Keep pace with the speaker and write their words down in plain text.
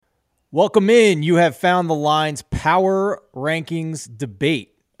Welcome in. You have found the Line's Power Rankings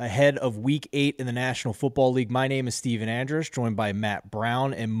debate ahead of Week 8 in the National Football League. My name is Steven Andrus, joined by Matt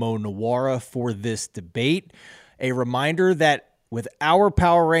Brown and Mo Nawara for this debate. A reminder that with our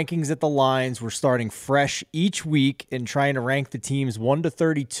Power Rankings at the Lines, we're starting fresh each week and trying to rank the teams 1 to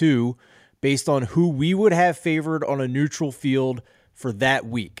 32 based on who we would have favored on a neutral field for that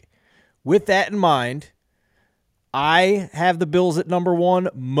week. With that in mind, I have the Bills at number 1.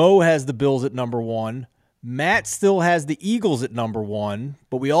 Mo has the Bills at number 1. Matt still has the Eagles at number 1,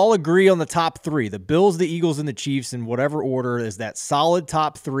 but we all agree on the top 3. The Bills, the Eagles, and the Chiefs in whatever order is that solid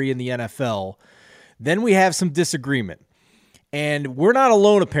top 3 in the NFL. Then we have some disagreement. And we're not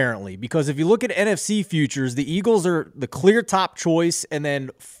alone, apparently, because if you look at NFC futures, the Eagles are the clear top choice, and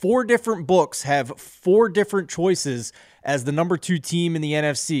then 4 different books have 4 different choices as the number 2 team in the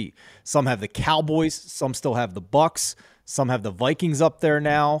NFC. Some have the Cowboys, some still have the Bucks, some have the Vikings up there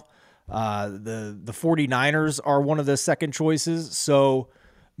now. The 49ers are one of the second choices. So,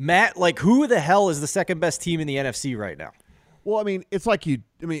 Matt, who the hell is the second best team in the NFC right now? Well, it's like you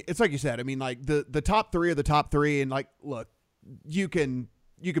said. The top 3 are the top 3, and look, you can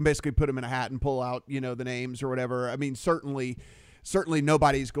basically put them in a hat and pull out, the names or whatever. Certainly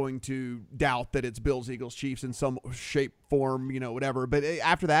nobody's going to doubt that it's Bills, Eagles, Chiefs in some shape, form, whatever. But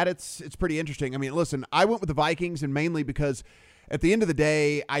after that, it's pretty interesting. Listen, I went with the Vikings, and mainly because at the end of the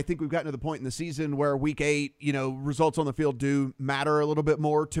day, I think we've gotten to the point in the season where Week 8, results on the field do matter a little bit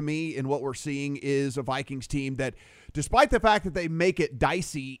more to me. And what we're seeing is a Vikings team that, despite the fact that they make it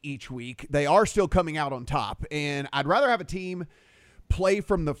dicey each week, they are still coming out on top. And I'd rather have a team play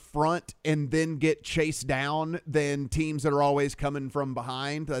from the front and then get chased down than teams that are always coming from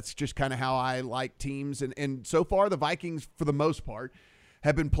behind. That's just kind of how I like teams. And so far, the Vikings, for the most part,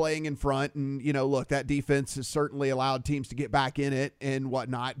 have been playing in front. And, look, that defense has certainly allowed teams to get back in it and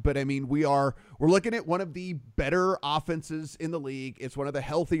whatnot. But, we're looking at one of the better offenses in the league. It's one of the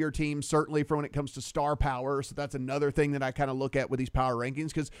healthier teams, certainly for when it comes to star power. So that's another thing that I kind of look at with these power rankings,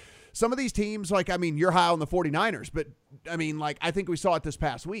 because some of these teams, you're high on the 49ers, but I think we saw it this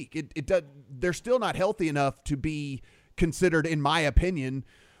past week. They're still not healthy enough to be considered, in my opinion,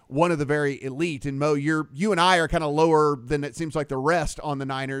 one of the very elite. And Mo, you and I are kind of lower than it seems like the rest on the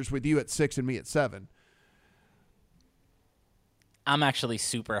Niners, with you at 6 and me at 7. I'm actually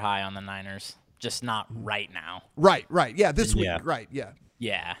super high on the Niners, just not right now. Right. Yeah, this week. Right. Yeah.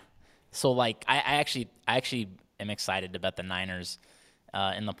 Yeah. So I actually am excited to bet the Niners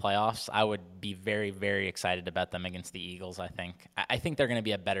in the playoffs. I would be very, very excited to bet them against the Eagles. I think they're going to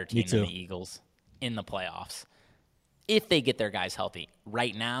be a better team than the Eagles in the playoffs if they get their guys healthy.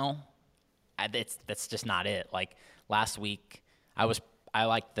 Right now, that's just not it. Last week, I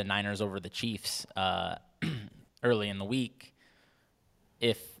liked the Niners over the Chiefs early in the week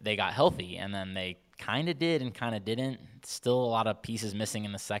if they got healthy, and then they kind of did and kind of didn't. Still a lot of pieces missing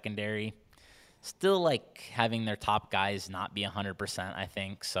in the secondary. Still having their top guys not be 100%, I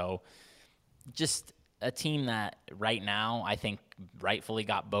think. So just a team that right now I think rightfully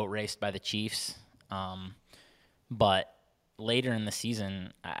got boat raced by the Chiefs. But later in the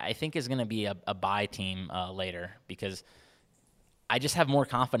season, I think is going to be a bye team later, because I just have more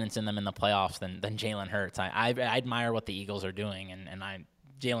confidence in them in the playoffs than Jalen Hurts. I admire what the Eagles are doing, and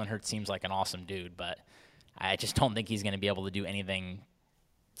Jalen Hurts seems like an awesome dude, but I just don't think he's going to be able to do anything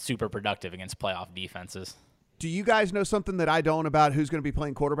super productive against playoff defenses. Do you guys know something that I don't about who's going to be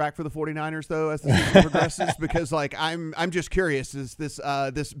playing quarterback for the 49ers, though, as the season progresses? Because, I'm just curious, is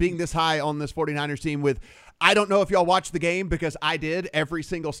this being this high on this 49ers team with, I don't know if y'all watched the game, because I did every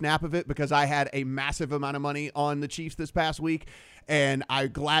single snap of it, because I had a massive amount of money on the Chiefs this past week, and I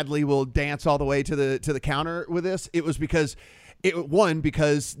gladly will dance all the way to the counter with this. It was because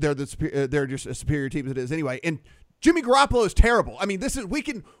they're just a superior team as it is anyway, and Jimmy Garoppolo is terrible.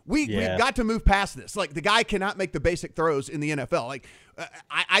 We've got to move past this. The guy cannot make the basic throws in the NFL.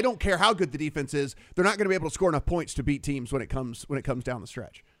 I don't care how good the defense is, they're not going to be able to score enough points to beat teams when it comes down the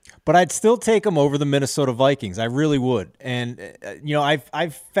stretch. But I'd still take them over the Minnesota Vikings. I really would. And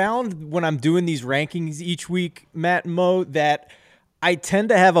I've found when I'm doing these rankings each week, Matt and Mo, that I tend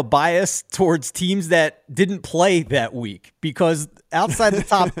to have a bias towards teams that didn't play that week, because outside the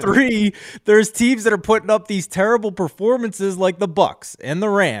top 3, there's teams that are putting up these terrible performances like the Bucks and the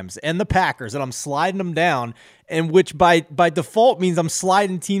Rams and the Packers, and I'm sliding them down, and which by default means I'm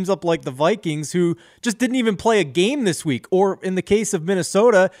sliding teams up like the Vikings, who just didn't even play a game this week, or in the case of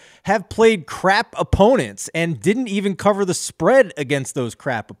Minnesota, have played crap opponents and didn't even cover the spread against those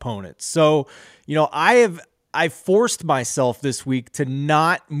crap opponents. So, I have I forced myself this week to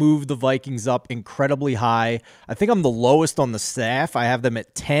not move the Vikings up incredibly high. I think I'm the lowest on the staff. I have them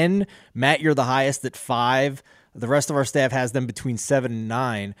at 10. Matt, you're the highest at 5. The rest of our staff has them between 7 and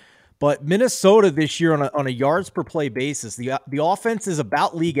 9. But Minnesota this year on a yards per play basis, the offense is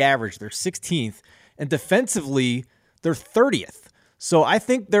about league average. They're 16th. And defensively, they're 30th. So I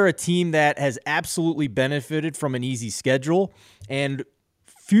think they're a team that has absolutely benefited from an easy schedule. And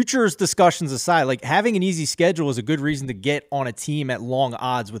futures discussions aside, like having an easy schedule is a good reason to get on a team at long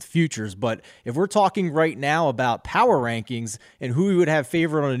odds with futures. But if we're talking right now about power rankings and who we would have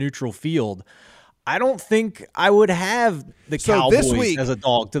favored on a neutral field, I don't think I would have the Cowboys as a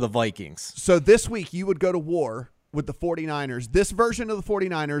dog to the Vikings. So this week you would go to war with the 49ers, this version of the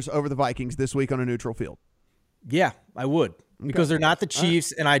 49ers over the Vikings this week on a neutral field. Yeah, I would. Because they're not the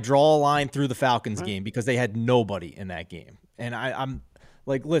Chiefs, and I draw a line through the Falcons game because they had nobody in that game. And I'm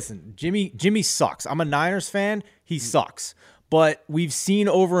like, listen, Jimmy sucks. I'm a Niners fan. He sucks. But we've seen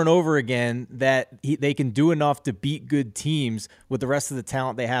over and over again that they can do enough to beat good teams with the rest of the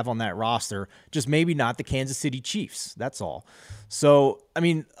talent they have on that roster, just maybe not the Kansas City Chiefs. That's all. So, I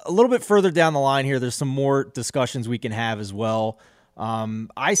mean, a little bit further down the line here, there's some more discussions we can have as well.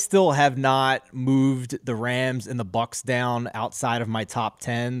 I still have not moved the Rams and the Bucks down outside of my top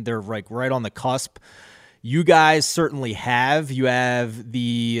 10. They're like right on the cusp. You guys certainly have. You have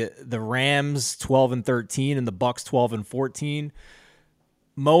the Rams 12 and 13 and the Bucks 12 and 14.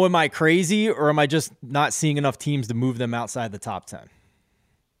 Mo, am I crazy or am I just not seeing enough teams to move them outside the top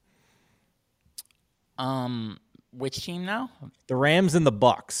 10? Which team now? The Rams and the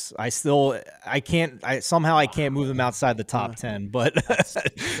Bucks. I can't move them outside the top 10, but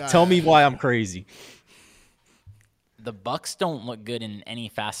tell me why I'm crazy. The Bucks don't look good in any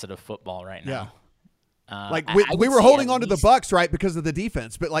facet of football right now. Yeah. We were holding on to the Bucks, right, because of the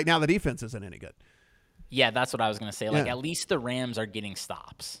defense, but like now the defense isn't any good. Yeah, that's what I was going to say. Like at least the Rams are getting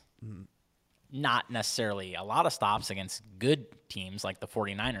stops. Mm-hmm. Not necessarily a lot of stops against good teams like the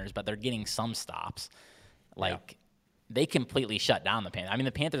 49ers, but they're getting some stops. They completely shut down the Panthers. I mean,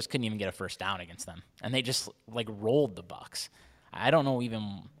 the Panthers couldn't even get a first down against them, and they just rolled the Bucks. I don't know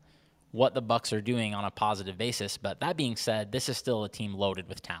even what the Bucks are doing on a positive basis, but that being said, this is still a team loaded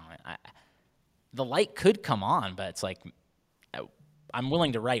with talent. The light could come on, but it's like I'm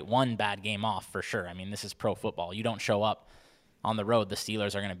willing to write one bad game off for sure. I mean, this is pro football. You don't show up on the road, the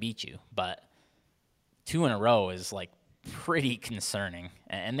Steelers are going to beat you. But 2 in a row is pretty concerning,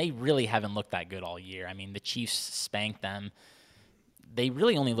 and they really haven't looked that good all year. I mean, the Chiefs spanked them. They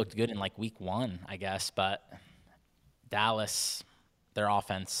really only looked good in week 1, I guess, but Dallas, their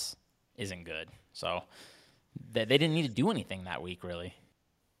offense isn't good. So they didn't need to do anything that week, really.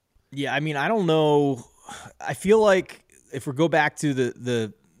 Yeah, I mean, I don't know. I feel like if we go back to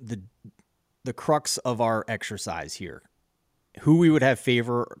the crux of our exercise here, who we would have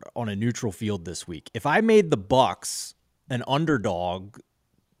favor on a neutral field this week. If I made the Bucks an underdog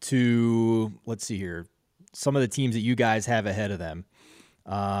to, let's see here, some of the teams that you guys have ahead of them,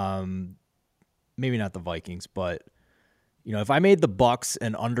 maybe not the Vikings, but if I made the Bucks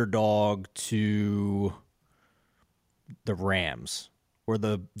an underdog to the Rams, or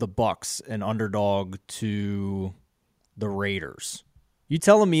the Bucks an underdog to the Raiders, you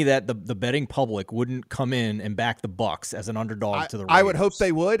telling me that the betting public wouldn't come in and back the Bucks as an underdog to the Raiders? I would hope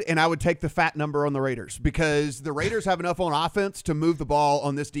they would, and I would take the fat number on the Raiders because the Raiders have enough on offense to move the ball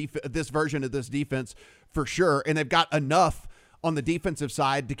on this version of this defense for sure, and they've got enough on the defensive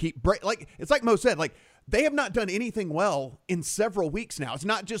side to keep it's like Mo said, they have not done anything well in several weeks now. It's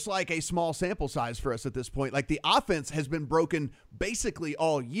not just a small sample size for us at this point. The offense has been broken basically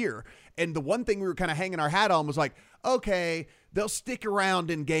all year. And the one thing we were kind of hanging our hat on was okay, they'll stick around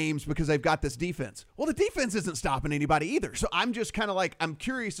in games because they've got this defense. Well, the defense isn't stopping anybody either. So I'm just kind of I'm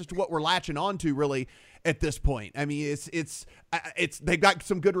curious as to what we're latching on to really at this point. I mean, it's they've got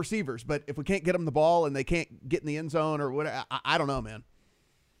some good receivers, but if we can't get them the ball and they can't get in the end zone or whatever, I don't know, man.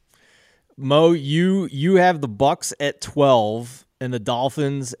 Mo, you have the Bucks at 12 and the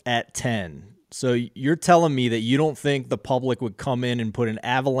Dolphins at 10. So you're telling me that you don't think the public would come in and put an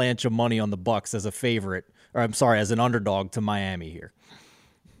avalanche of money on the Bucks as a favorite, or I'm sorry, as an underdog to Miami here?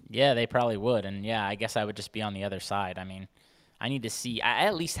 Yeah, they probably would. And yeah, I guess I would just be on the other side. I mean, I need to see. I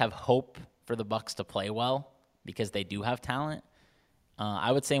at least have hope for the Bucks to play well because they do have talent.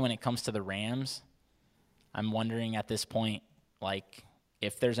 I would say when it comes to the Rams, I'm wondering at this point,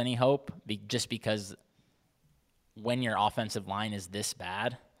 if there's any hope, just because when your offensive line is this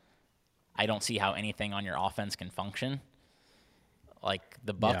bad, I don't see how anything on your offense can function.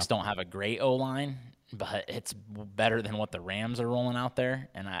 The Bucks don't have a great O-line, but it's better than what the Rams are rolling out there.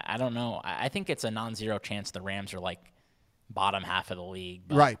 And I don't know. I think it's a non-zero chance the Rams are like bottom half of the league.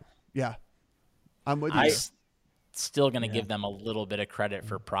 But Right. Yeah. I'm with you. Still going to give them a little bit of credit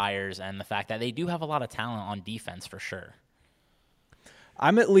for Priors and the fact that they do have a lot of talent on defense for sure.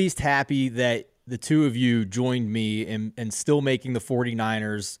 I'm at least happy that the two of you joined me in still making the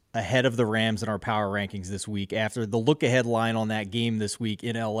 49ers ahead of the Rams in our power rankings this week after the look-ahead line on that game this week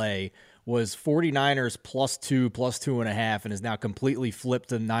in L.A. was 49ers +2, +2.5, and is now completely flipped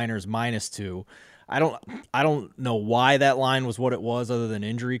to Niners -2. I don't know why that line was what it was other than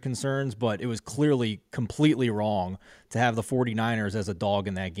injury concerns, but it was clearly completely wrong to have the 49ers as a dog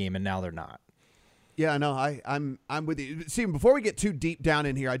in that game, and now they're not. Yeah, no, I'm with you. See, before we get too deep down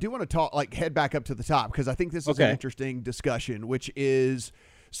in here, I do want to head back up to the top because I think this is an interesting discussion, which is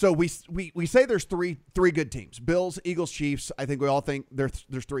so we say there's three good teams: Bills, Eagles, Chiefs. I think we all think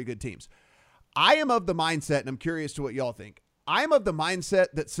there's three good teams. I am of the mindset, and I'm curious to what y'all think. I am of the mindset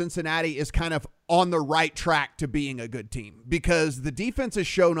that Cincinnati is kind of on the right track to being a good team because the defense has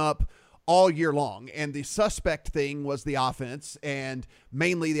shown up all year long. And the suspect thing was the offense, and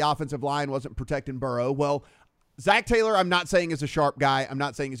mainly the offensive line wasn't protecting Burrow. Well, Zach Taylor, I'm not saying is a sharp guy. I'm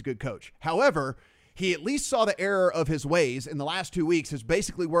not saying he's a good coach. However, he at least saw the error of his ways in the last 2 weeks, has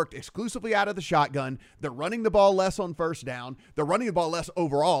basically worked exclusively out of the shotgun. They're running the ball less on first down. They're running the ball less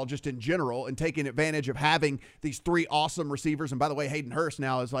overall, just in general, and taking advantage of having these three awesome receivers. And by the way, Hayden Hurst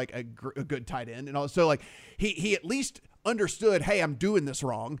now is like a good tight end. And also, like, he at least understood, hey, I'm doing this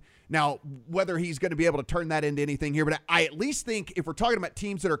wrong. Now, whether he's going to be able to turn that into anything here, but I at least think if we're talking about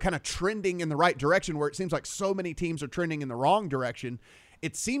teams that are kind of trending in the right direction, where it seems like so many teams are trending in the wrong direction,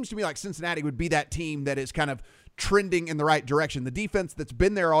 it seems to me like Cincinnati would be that team that is kind of trending in the right direction. The defense that's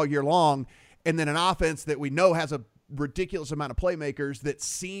been there all year long, and then an offense that we know has a ridiculous amount of playmakers that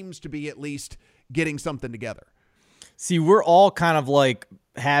seems to be at least getting something together. See, we're all kind of like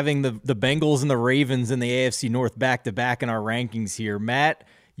having the Bengals and the Ravens in the AFC North back-to-back in our rankings here. Matt,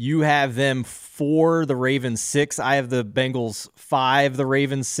 you have them 4, the Ravens 6. I have the Bengals 5, the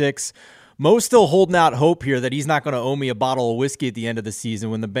Ravens 6. Mo's still holding out hope here that he's not going to owe me a bottle of whiskey at the end of the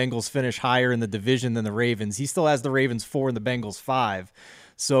season when the Bengals finish higher in the division than the Ravens. He still has the Ravens 4 and the Bengals 5.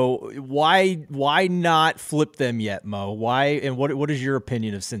 So why not flip them yet, Mo? Why, and what is your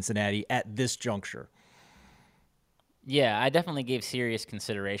opinion of Cincinnati at this juncture? Yeah, I definitely gave serious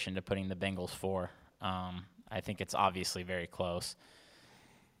consideration to putting the Bengals 4. I think it's obviously very close.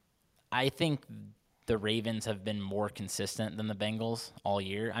 I think the Ravens have been more consistent than the Bengals all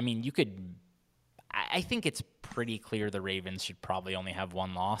year. I mean, I think it's pretty clear the Ravens should probably only have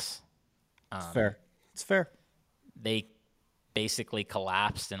one loss. It's fair. They basically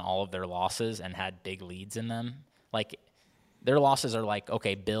collapsed in all of their losses and had big leads in them. Like, their losses are like,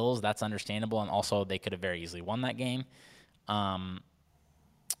 okay, Bills, that's understandable, and also they could have very easily won that game.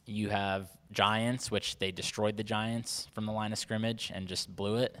 You have Giants, which they destroyed the Giants from the line of scrimmage and just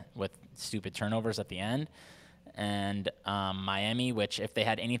blew it with stupid turnovers at the end. And Miami, which if they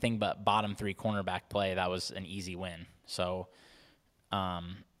had anything but bottom 3 cornerback play, that was an easy win. So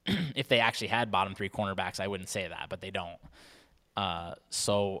if they actually had bottom 3 cornerbacks, I wouldn't say that, but they don't.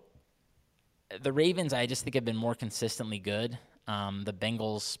 So the Ravens, I just think, have been more consistently good. The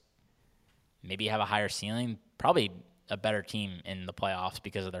Bengals maybe have a higher ceiling, probably a better team in the playoffs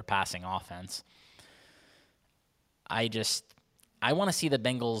because of their passing offense. I want to see the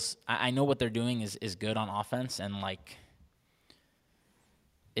Bengals. I know what they're doing is good on offense, and like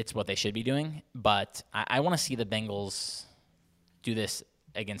it's what they should be doing, but I want to see the Bengals do this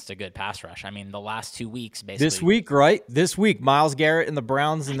against a good pass rush. I mean, the last 2 weeks, basically. This week, right? This week, Myles Garrett and the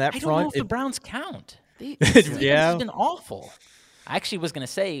Browns in that I front. don't know if the Browns count. It's been awful. I actually was going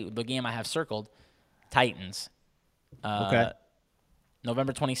to say the game I have circled, Titans. Okay.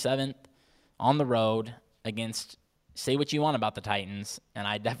 November 27th, on the road against, say what you want about the Titans, and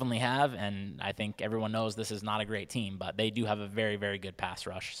I definitely have, and I think everyone knows this is not a great team, but they do have a very, very good pass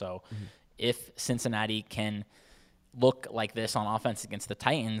rush. So if Cincinnati can look like this on offense against the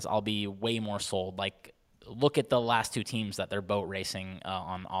Titans, I'll be way more sold. Like, look at the last 2 teams that they're boat racing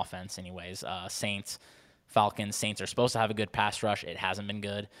on offense anyways. Saints, Falcons. Saints are supposed to have a good pass rush. It hasn't been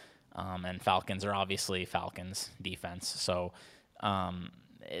good. And Falcons are obviously Falcons defense. So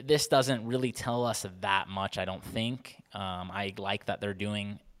this doesn't really tell us that much, I don't think. I like that they're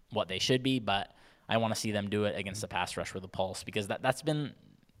doing what they should be, but I want to see them do it against the pass rush with a pulse because that's been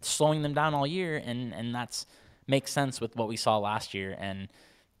slowing them down all year, and that's makes sense with what we saw last year and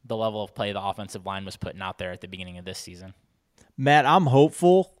the level of play the offensive line was putting out there at the beginning of this season. Matt, I'm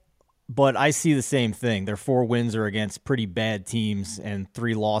hopeful, but I see the same thing. Their 4 wins are against pretty bad teams and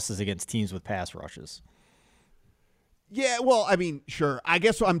 3 losses against teams with pass rushes. Yeah, well, I mean, sure. I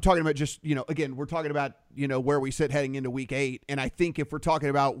guess I'm talking about just, again, we're talking about, where we sit heading into week 8. And I think if we're talking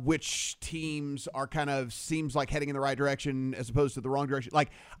about which teams are kind of seems like heading in the right direction as opposed to the wrong direction, like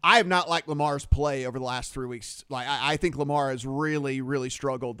I have not liked Lamar's play over the last 3 weeks. Like I think Lamar has really, really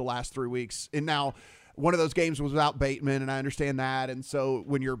struggled the last 3 weeks. And now one of those games was without Bateman, and I understand that. And so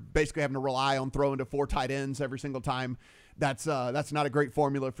when you're basically having to rely on throwing to 4 tight ends every single time, that's not a great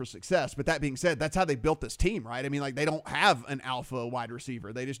formula for success. But that being said, that's how they built this team, right? I mean, like they don't have an alpha wide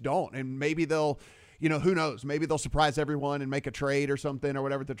receiver. They just don't. And maybe they'll, who knows? Maybe they'll surprise everyone and make a trade or something or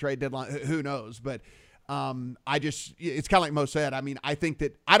whatever at the trade deadline. Who knows? But it's kind of like Mo said. I mean, I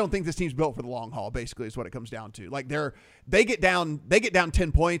don't think this team's built for the long haul, basically, is what it comes down to. Like they get down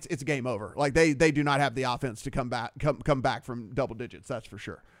 10 points, it's game over. Like they do not have the offense to come back from double digits. That's for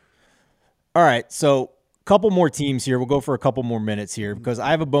sure. All right. So, couple more teams here. We'll go for a couple more minutes here because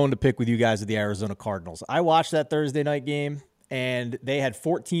I have a bone to pick with you guys with the Arizona Cardinals. I watched that Thursday night game, and they had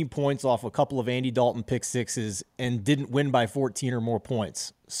 14 points off a couple of Andy Dalton pick sixes and didn't win by 14 or more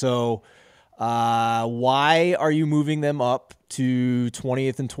points. So why are you moving them up to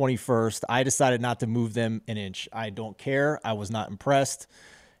 20th and 21st? I decided not to move them an inch. I don't care. I was not impressed.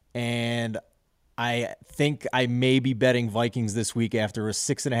 And I think I may be betting Vikings this week after a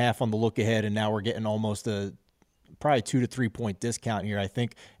 6.5 on the look ahead, and now we're getting almost a probably 2 to 3 point discount here. I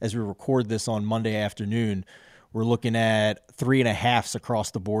think as we record this on Monday afternoon, we're looking at 3.5s across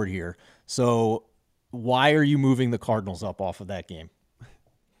the board here. So why are you moving the Cardinals up off of that game?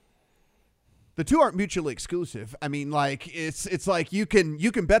 The two aren't mutually exclusive. I mean, like it's like you can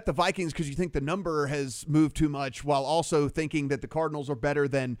bet the Vikings because you think the number has moved too much, while also thinking that the Cardinals are better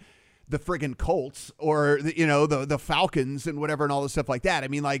than the friggin' Colts or the Falcons and whatever and all this stuff like that. I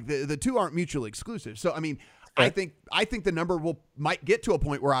mean, like the two aren't mutually exclusive. So I mean, right. I think the number might get to a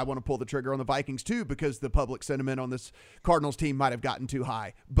point where I want to pull the trigger on the Vikings too, because the public sentiment on this Cardinals team might have gotten too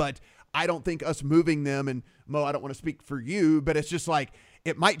high. But I don't think us moving them, and Mo, I don't want to speak for you, but it's just like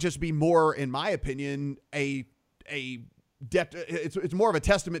it might just be more, in my opinion, it's more of a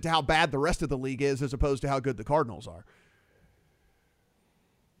testament to how bad the rest of the league is as opposed to how good the Cardinals are.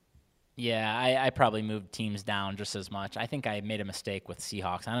 Yeah, I probably moved teams down just as much. I think I made a mistake with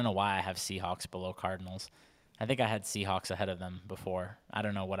Seahawks. I don't know why I have Seahawks below Cardinals. I think I had Seahawks ahead of them before. I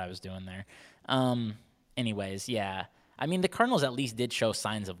don't know what I was doing there. Anyways, yeah. I mean, the Cardinals at least did show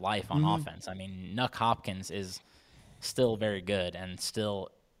signs of life on offense. I mean, Nuck Hopkins is still very good and still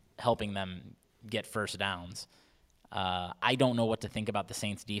helping them get first downs. I don't know what to think about the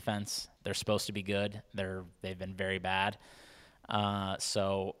Saints defense. They're supposed to be good. They've been very bad.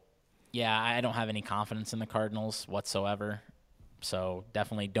 Yeah, I don't have any confidence in the Cardinals whatsoever. So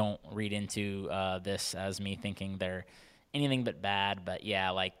definitely don't read into this as me thinking they're anything but bad. But yeah,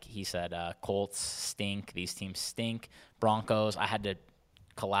 like he said, Colts stink. These teams stink. Broncos, I had to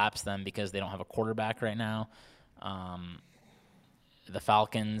collapse them because they don't have a quarterback right now. The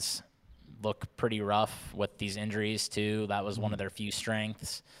Falcons look pretty rough with these injuries too. That was one of their few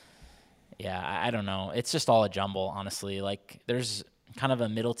strengths. Yeah, I don't know. It's just all a jumble, honestly. Like there's kind of a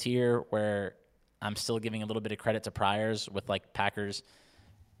middle tier where I'm still giving a little bit of credit to priors with like Packers,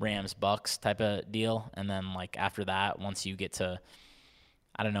 Rams, Bucks type of deal. And then like after that, once you get to,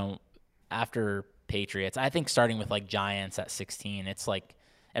 I don't know, after Patriots, I think starting with like Giants at 16, it's like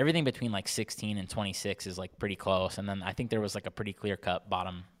everything between like 16 and 26 is like pretty close. And then I think there was like a pretty clear cut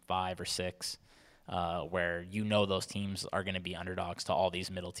bottom 5 or 6 where those teams are going to be underdogs to all these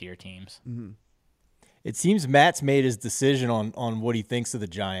middle tier teams. Mm-hmm. It seems Matt's made his decision on what he thinks of the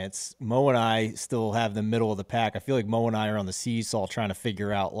Giants. Mo and I still have the middle of the pack. I feel like Mo and I are on the seesaw trying to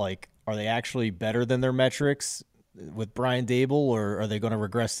figure out, like, are they actually better than their metrics with Brian Dable, or are they going to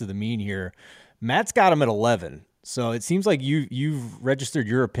regress to the mean here? Matt's got him at 11. So it seems like you've registered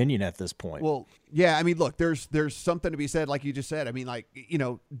your opinion at this point. Well, yeah, I mean, look, there's something to be said, like you just said. I mean, like,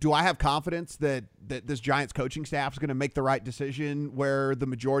 do I have confidence that this Giants coaching staff is going to make the right decision where the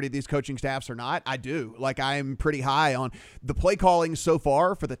majority of these coaching staffs are not? I do. Like, I'm pretty high on the play calling so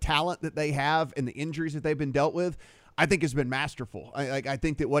far for the talent that they have and the injuries that they've been dealt with. I think has been masterful. I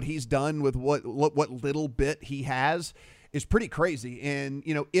think that what he's done with what little bit he has is pretty crazy. And,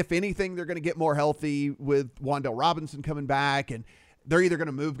 if anything, they're going to get more healthy with Wan'Dale Robinson coming back, and they're either going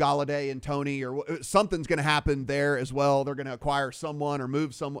to move Galladay and Tony, or something's going to happen there as well. They're going to acquire someone or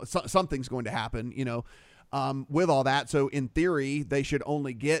move someone. Something's going to happen, with all that. So in theory, they should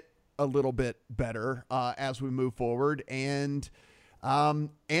only get a little bit better as we move forward. And And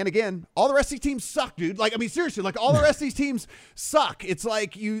again, all the rest of these teams suck, dude. Like, I mean, seriously, like all the rest of these teams suck. It's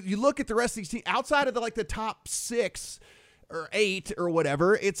like you look at the rest of these teams outside of the top 6 or 8 or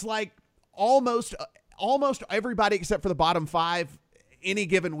whatever. It's like almost everybody except for the bottom 5. Any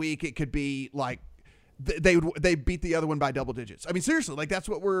given week, it could be like they beat the other one by double digits. I mean, seriously, like that's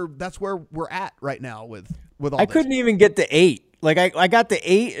where we're at right now with all. I couldn't even get to 8. Like I got to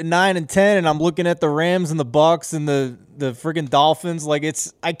 8 and 9 and 10, and I'm looking at the Rams and the Bucks and the friggin' Dolphins. Like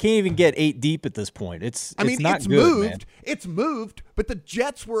I can't even get 8 deep at this point. It's not good, moved. Man. It's moved, but the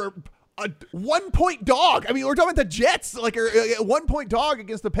Jets were a 1-point dog. I mean, we're talking about the Jets, like a 1-point dog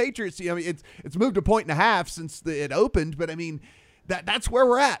against the Patriots. I mean, it's moved a 1.5 since it opened, but I mean. That's where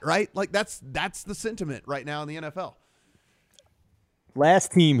we're at, right? Like that's the sentiment right now in the NFL.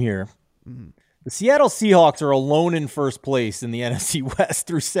 Last team here. Mm-hmm. The Seattle Seahawks are alone in first place in the NFC West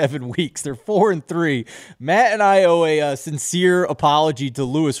through 7 weeks. They're 4-3. Matt and I owe a sincere apology to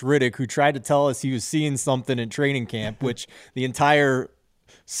Louis Riddick, who tried to tell us he was seeing something in training camp, which the entire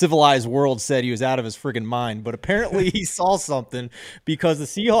civilized world said he was out of his friggin' mind. But apparently he saw something because the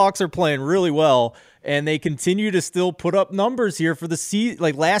Seahawks are playing really well. And they continue to still put up numbers here for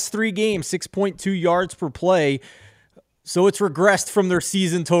the last 3 games, 6.2 yards per play. So it's regressed from their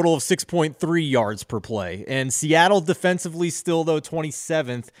season total of 6.3 yards per play. And Seattle defensively still, though,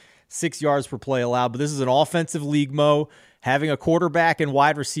 27th, 6 yards per play allowed. But this is an offensive league, Mo. Having a quarterback and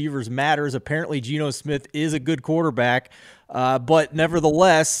wide receivers matters. Apparently, Geno Smith is a good quarterback. But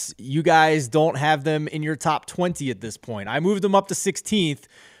nevertheless, you guys don't have them in your top 20 at this point. I moved them up to 16th.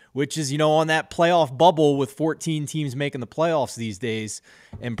 Which is, on that playoff bubble with 14 teams making the playoffs these days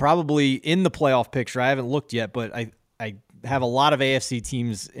and probably in the playoff picture. I haven't looked yet, but I have a lot of AFC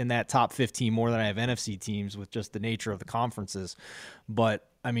teams in that top 15 more than I have NFC teams with just the nature of the conferences. But,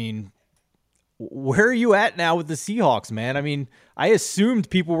 I mean, where are you at now with the Seahawks, man? I mean, I assumed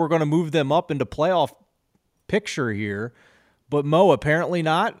people were going to move them up into playoff picture here, but Mo, apparently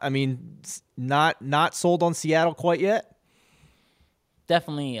not. I mean, not sold on Seattle quite yet.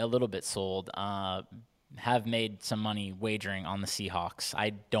 Definitely a little bit sold. Have made some money wagering on the Seahawks. I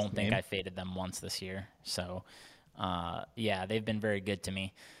don't think I faded them once this year. So, yeah, they've been very good to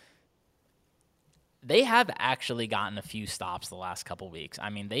me. They have actually gotten a few stops the last couple weeks. I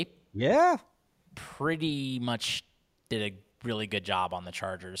mean, they pretty much did a really good job on the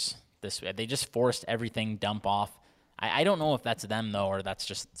Chargers this week. They just forced everything dump off. I don't know if that's them, though, or that's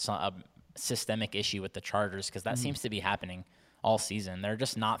just a systemic issue with the Chargers because that seems to be happening all season. They're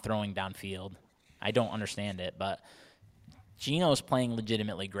just not throwing downfield. I don't understand it, but Geno's playing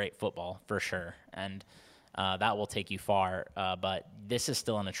legitimately great football for sure, and that will take you far. But this is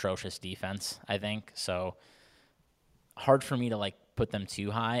still an atrocious defense, I think. So hard for me to put them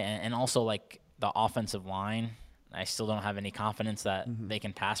too high, and also the offensive line. I still don't have any confidence that they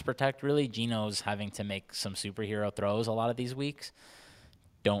can pass protect. Really, Geno's having to make some superhero throws a lot of these weeks.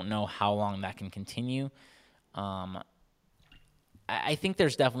 Don't know how long that can continue. I think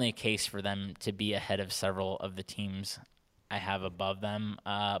there's definitely a case for them to be ahead of several of the teams I have above them.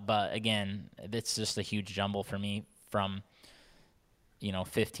 But again, it's just a huge jumble for me from,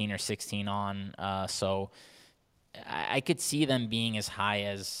 15 or 16 on. So I could see them being as high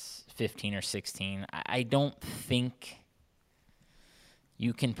as 15 or 16. I don't think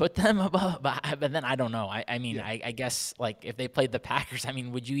you can put them above, but then I don't know. I guess if they played the Packers,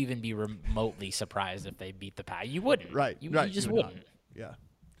 would you even be remotely surprised if they beat the Packers? You wouldn't. Right. You just wouldn't. Not. Yeah.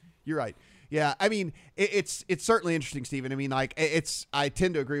 You're right. Yeah. I mean, it's certainly interesting, Steven. I mean, I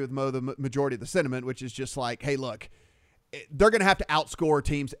tend to agree with Mo, the majority of the sentiment, which is just hey, look, they're going to have to outscore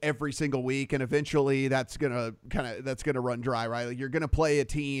teams every single week. And eventually that's going to run dry, right? You're going to play a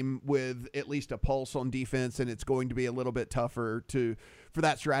team with at least a pulse on defense, and it's going to be a little bit tougher for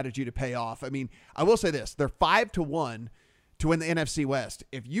that strategy to pay off. I mean, I will say this, they're 5-1 to win the NFC West.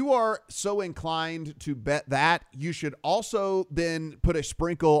 If you are so inclined to bet that, you should also then put a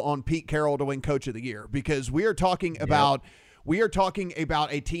sprinkle on Pete Carroll to win Coach of the Year, because we are talking about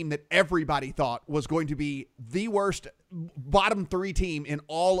a team that everybody thought was going to be the worst bottom 3 team in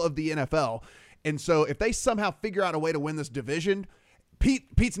all of the NFL. And so if they somehow figure out a way to win this division,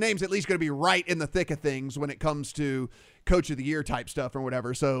 Pete's name's at least going to be right in the thick of things when it comes to Coach of the Year type stuff or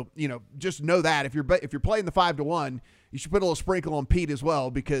whatever. So, just know that if you're playing the 5-1, you should put a little sprinkle on Pete as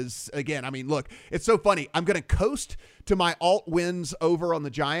well, because again, look, it's so funny. I'm going to coast to my alt wins over on the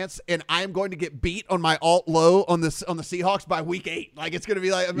Giants, and I'm going to get beat on my alt low on the Seahawks by week 8. It's going to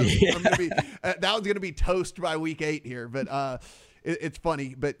be I'm going to be that one's going to be toast by week 8 here. But it's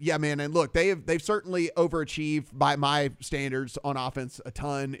funny, but yeah, man. And look, they've certainly overachieved by my standards on offense a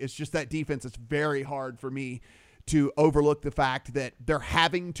ton. It's just that defense is very hard for me to overlook the fact that they're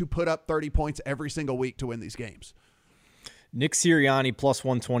having to put up 30 points every single week to win these games. Nick Sirianni plus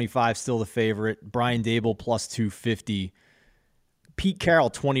 125, still the favorite. Brian Dable plus 250. Pete Carroll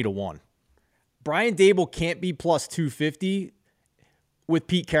 20-1. Brian Dable can't be plus 250 with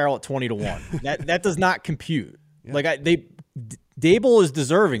Pete Carroll at 20-1. That does not compute. Yeah. Dable is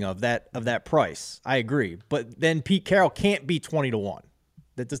deserving of that price. I agree, but then Pete Carroll can't be 20-1.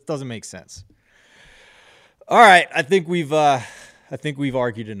 That just doesn't make sense. All right, I think we've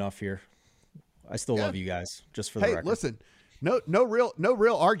argued enough here. I still love you guys. Just for the record. Hey, listen. No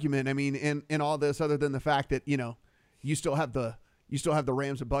real argument. I mean, in all this, other than the fact that you still have the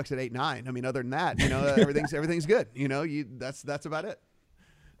Rams and Bucks at 8-9. I mean, other than that, everything's good. That's about it.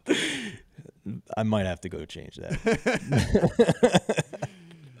 I might have to go change that.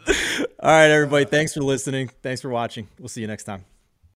 All right, everybody. Thanks for listening. Thanks for watching. We'll see you next time.